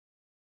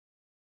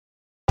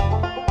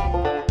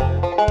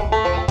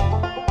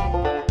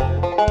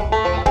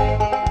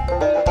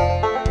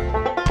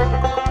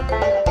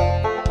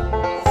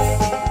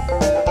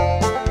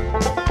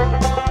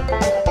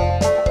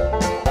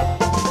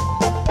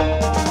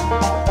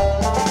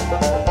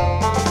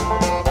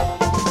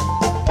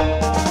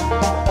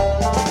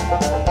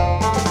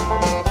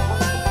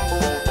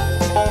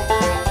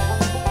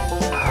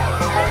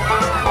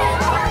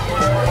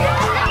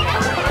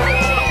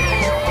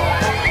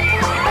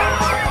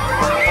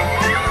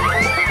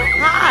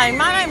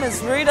name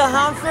is Rita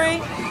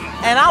Humphrey,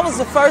 and I was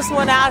the first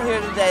one out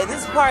here today.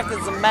 This park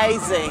is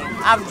amazing.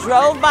 I've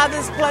drove by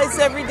this place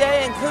every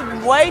day and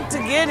couldn't wait to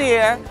get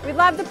here. We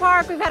love the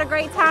park. We've had a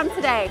great time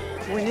today.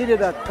 We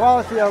needed a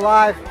quality of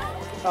life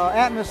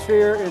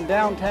atmosphere in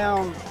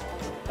downtown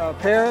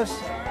Paris.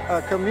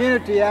 A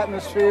community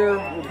atmosphere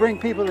will bring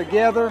people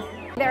together.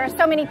 There are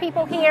so many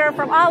people here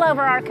from all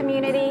over our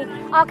community,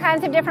 all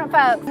kinds of different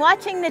folks.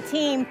 Watching the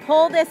team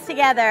pull this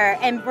together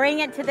and bring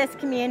it to this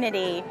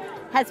community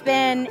has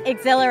been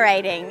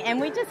exhilarating,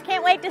 and we just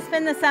can't wait to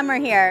spend the summer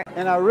here.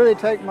 And I really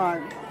take my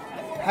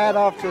hat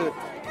off to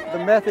the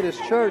Methodist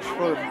Church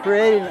for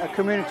creating a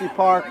community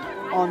park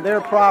on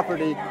their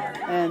property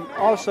and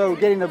also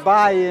getting the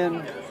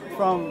buy-in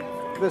from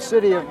the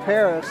city of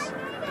Paris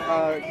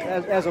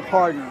as a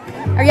partner.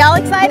 Are y'all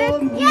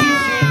excited? Yeah!